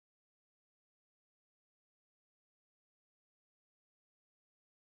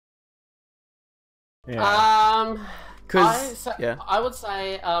Yeah. I would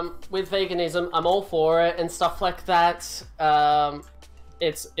say with veganism, I'm all for it and stuff like that.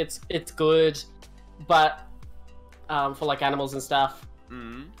 It's good, but for like animals and stuff.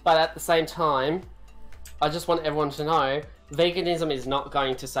 But at the same time, I just want everyone to know veganism is not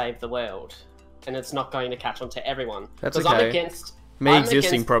going to save the world, and it's not going to catch on to everyone. That's okay. I'm against me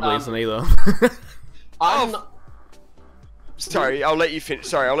existing probably isn't either. I'm not... Sorry, I'll let you finish.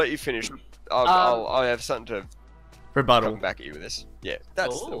 Sorry, I'll let you finish. I'll have something to rebuttal come back at you with this. Yeah,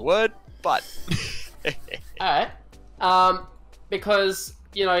 that's the word. But all right, because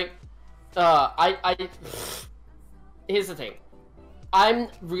you know, here's the thing. I'm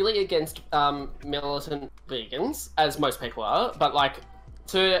really against militant vegans, as most people are, but like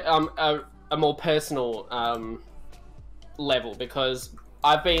to a more personal level, because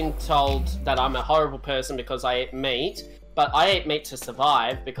I've been told that I'm a horrible person because I eat meat, but I eat meat to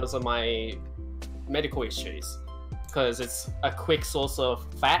survive because of my medical issues, because it's a quick source of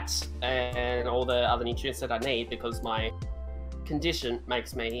fat and all the other nutrients that I need, because my condition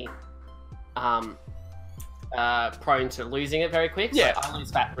makes me prone to losing it very quick. Yeah. So I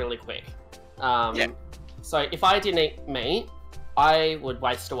lose fat really quick. So if I didn't eat meat, I would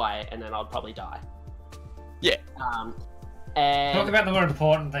waste away and then I'd probably die. Yeah. And... Talk about the more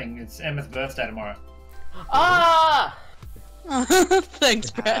important thing. It's Emma's birthday tomorrow. Ah!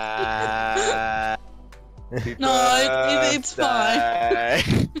 Thanks, Brad. No, it's fine.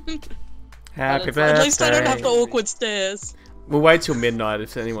 Happy birthday. At least I don't have the awkward stares. We'll wait till midnight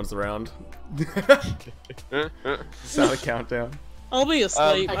if anyone's around. Start a countdown. I'll be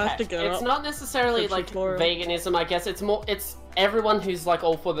asleep. I have to go. It's not necessarily like veganism, I guess. It's everyone who's like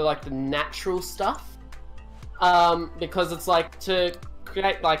all for the natural stuff. Because it's like to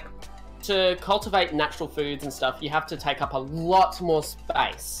create to cultivate natural foods and stuff, you have to take up a lot more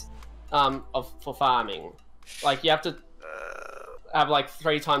space for farming. Like you have to have like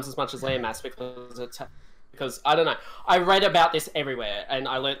 3 times as much as land mass because I don't know. I read about this everywhere and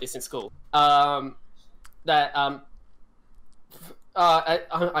I learnt this in school. That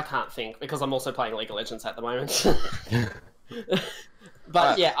I can't think because I'm also playing League of Legends at the moment.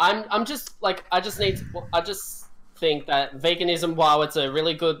 But yeah, I'm just like I just think that veganism, while it's a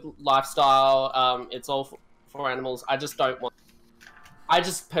really good lifestyle, it's all for animals. I just don't want. I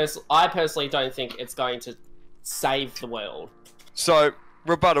personally don't think it's going to save the world. So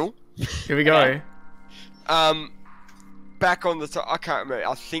rebuttal. Here we go. Okay. Back on the I can't remember.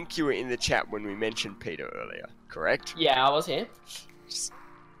 I think you were in the chat when we mentioned Peter earlier, correct? Yeah, I was here.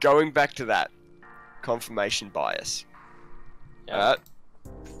 Going back to that, confirmation bias. Yeah.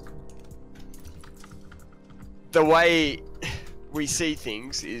 The way we see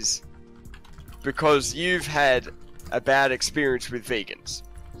things is because you've had a bad experience with vegans.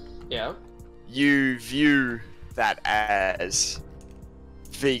 Yeah. You view that as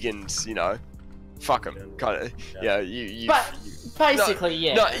vegans, you know, fuck them, kind of. Yeah. But basically,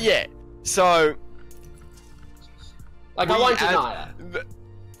 yeah. No, yeah. So. Like I won't deny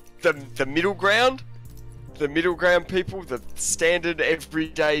that. The middle ground, people, the standard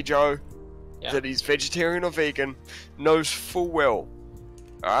everyday Joe that is vegetarian or vegan, knows full well,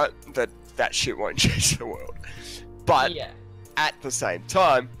 alright, that shit won't change the world. But at the same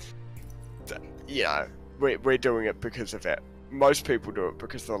time, you know, we're doing it because of it. Most people do it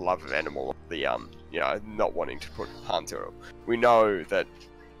because of the love of animal, the you know, not wanting to put harm to it. We know that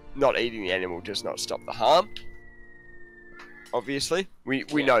not eating the animal does not stop the harm. Obviously,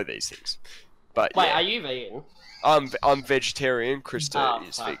 we know these things. But wait, are you vegan? I'm vegetarian. Krista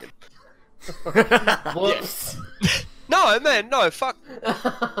is vegan. Whoops. No, man, no, fuck.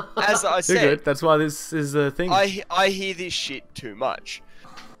 As I said, good. That's why this is a thing. I hear this shit too much.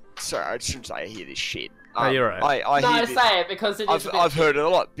 Sorry, I shouldn't say I hear this shit. You're right. I say it because it is. I've heard it a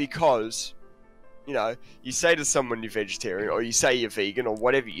lot because, you know, you say to someone you're vegetarian or you say you're vegan or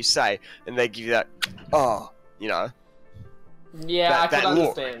whatever you say, and they give you that, you know. Yeah, I can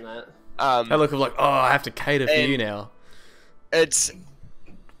understand that. That look of like, I have to cater for you now. It's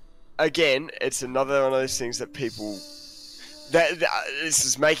it's another one of those things that people. This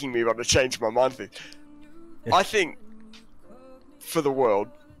is making me want to change my mind. I think for the world,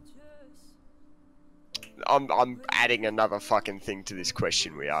 I'm adding another fucking thing to this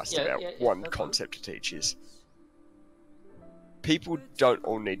question we asked about one concept to teach is. People don't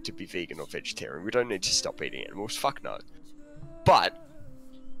all need to be vegan or vegetarian. We don't need to stop eating animals. Fuck no. But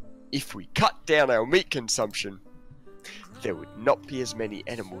if we cut down our meat consumption, there would not be as many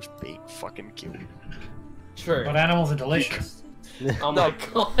animals being fucking killed. True. But animals are delicious. Oh my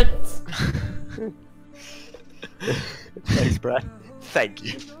god. Thanks, Brad. Thank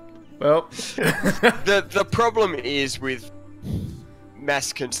you. Well, the problem is with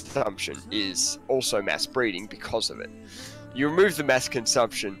mass consumption is also mass breeding because of it. You remove the mass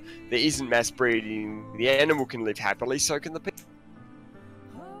consumption, there isn't mass breeding, the animal can live happily, so can the people.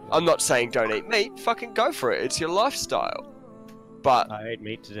 I'm not saying don't eat meat, fucking go for it, it's your lifestyle. But I ate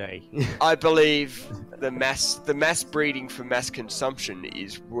meat today. I believe the mass breeding for mass consumption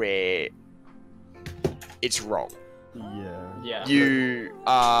is where it's wrong. Yeah. You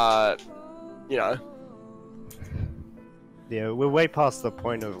are, you know. Yeah, we're way past the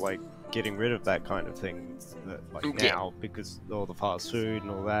point of like getting rid of that kind of thing, now, because all the fast food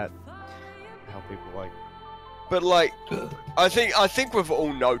and all that, how people like. But like, I think we've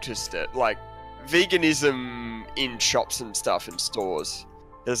all noticed it. Like, veganism in shops and stuff in stores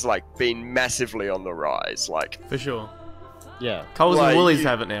has like been massively on the rise. Like, for sure. Yeah. Coles like, and Woolies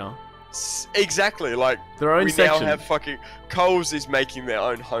have it now. Exactly. Like, Their own we section. now have fucking Coles is making their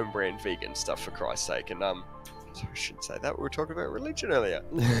own home brand vegan stuff, for Christ's sake. And so I shouldn't say that. We were talking about religion earlier.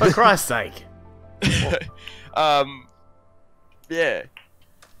 For Christ's sake. Yeah.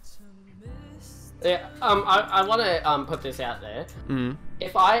 Yeah, I want to put this out there. Mm.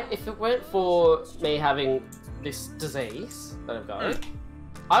 If it weren't for me having this disease that I've got,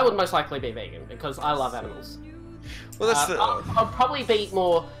 I would most likely be vegan because I love animals. Well, that's I'll probably be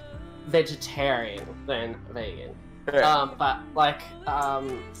more vegetarian than vegan. Yeah. But I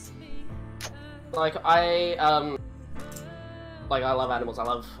love animals. I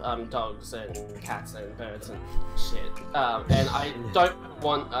love dogs and cats and birds and shit. And I don't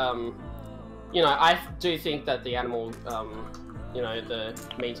want I do think that the animal, the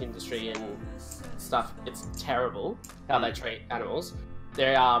meat industry and stuff, it's terrible how they treat animals.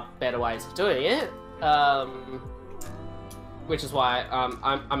 There are better ways of doing it, which is why,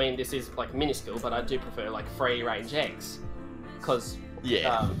 I mean, this is like minuscule, but I do prefer like free-range eggs, because,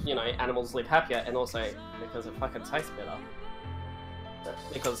 animals live happier, and also because it fucking tastes better,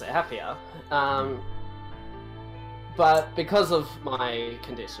 because they're happier. But because of my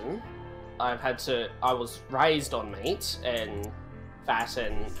condition, I was raised on meat and fat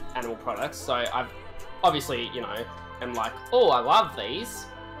and animal products, so I've obviously, am like, oh, I love these.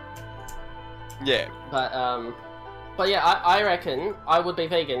 Yeah. But yeah, I reckon I would be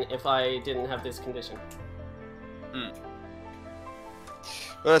vegan if I didn't have this condition. Well,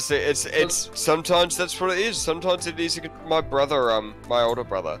 that's it. It's sometimes that's what it is. Sometimes it is. My brother, my older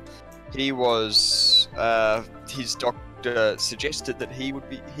brother, he was, his doctor suggested that he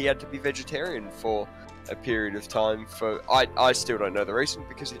had to be vegetarian for a period of time. I still don't know the reason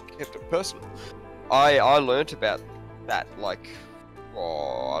because he kept it personal. I learnt about that like,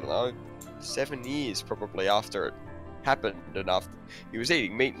 I don't know, 7 years probably after it happened, and after he was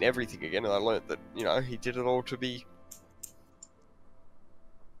eating meat and everything again, and I learnt that he did it all to be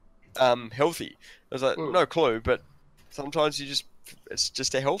healthy. I was like, no clue, but sometimes it's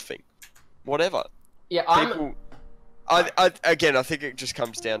just a health thing, whatever. Yeah, I think it just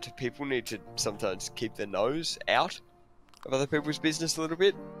comes down to people need to sometimes keep their nose out of other people's business a little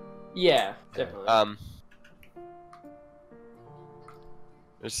bit. Yeah, definitely.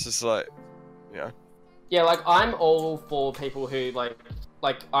 It's just like, Yeah, like, I'm all for people who, like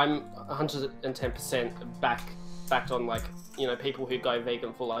I'm 110% backed on, like, people who go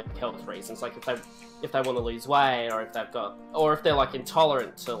vegan for, like, health reasons. Like, if they want to lose weight, or if they're, like,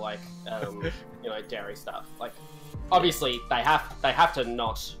 intolerant to, like, dairy stuff. Like, obviously, they have to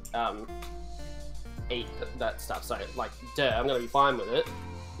not, eat that stuff. So, like, I'm gonna be fine with it.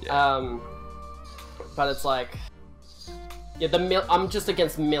 Yeah. But it's like, yeah, I'm just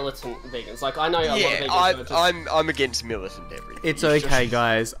against militant vegans. Like, I know a lot of vegans I'm against militant everything. It's okay,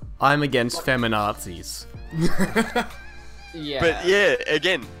 guys. I'm against feminazis. Yeah. But yeah,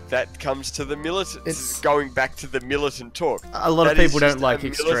 again, that comes to the militant. It's going back to the militant talk. A lot of people don't like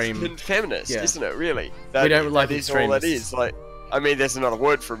extreme. Militant feminist, isn't it? Really? We don't like extremists. All that is. Like, I mean, there's another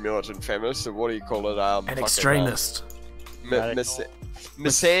word for a militant feminist. So what do you call it? An extremist.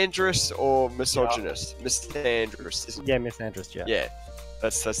 Misandrist or misogynist? Misandrist, isn't it? Yeah, misandrist, yeah. Yeah,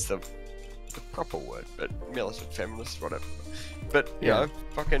 that's the proper word, but militant feminist, whatever. But,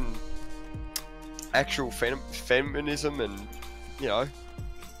 fucking actual feminism and,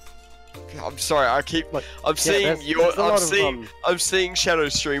 I'm sorry, I'm seeing Shadow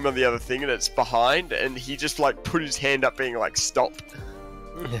stream on the other thing and it's behind, and he just, like, put his hand up being like, stop,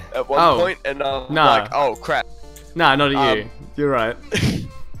 at one point, and I'm like, oh, crap. Nah, not at you. You're right.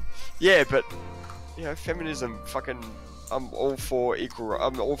 Yeah, but feminism fucking I'm all for equal.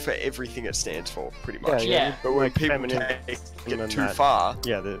 I'm all for everything it stands for, pretty much. Yeah. But when Like people feminine get too that- far,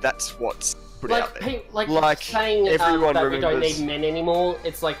 Yeah, that's what's put out there. Like saying everyone that we don't remembers- need men anymore.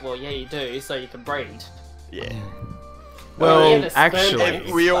 It's like, well, yeah, you do, so you can breed. Yeah. Well, yeah, the sperm actually,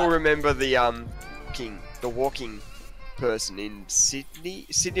 bank. We all remember the walking person in Sydney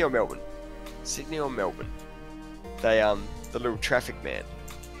or Melbourne. Sydney or Melbourne. They the little traffic man.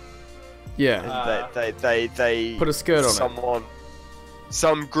 yeah. They Put a skirt on it.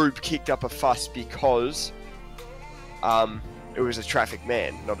 Some group kicked up a fuss because it was a traffic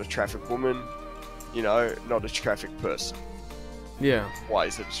man, not a traffic woman, you know, not a traffic person. Yeah. Why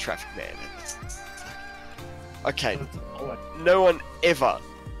is it a traffic man? Okay, no one ever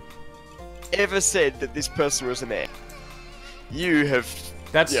said that this person was a man. You have.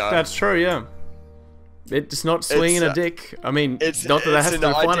 That's true, yeah. It's not swinging a dick. I mean, It's not that that has to an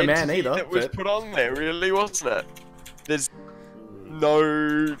define a man identity either. that was But put on there, really, wasn't it? There's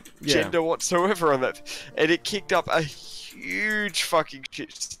no gender whatsoever on that, and it kicked up a huge fucking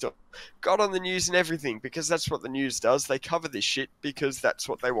shitstorm. Got on the news and everything because that's what the news does. They cover this shit because that's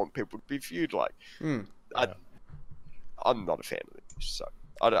what they want people to be viewed like. I'm not a fan of the news, so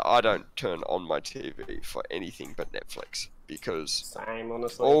I don't turn on my TV for anything but Netflix because Same,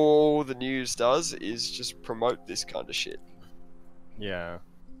 honestly. all the news does is just promote this kind of shit. Yeah.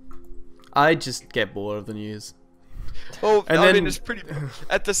 I just get bored of the news. Well, And I then- mean, it's pretty.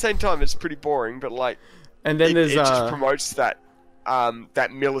 At the same time, it's pretty boring, but like, And then it there's just promotes that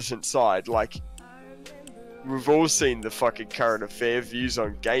that militant side. Like, we've all seen the fucking current affair views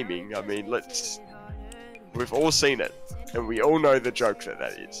on gaming. I mean, we've all seen it, and we all know the joke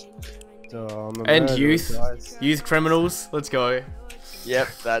that is. and youth criminals. Let's go. Yep,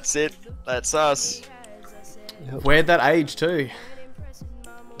 that's it. That's us. We're at that age too.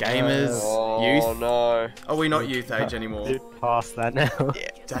 Gamers, Oh youth. no. Are we not youth age anymore? Dude, past that now.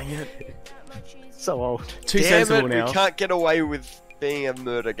 Dang it. So old. Too Damn sensible it, now. we can't get away with being a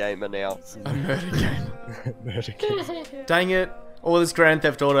murder gamer now. A murder game. Murder game. Dang it. All this Grand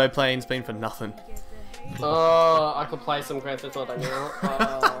Theft Auto playing's been for nothing. Oh, I could play some Grand Theft Auto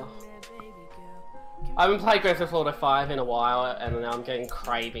now. I haven't played Grand Theft Auto 5 in a while, and now I'm getting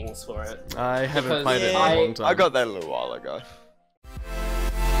cravings for it. I haven't Because played it in I- a long time. I got that a little while ago.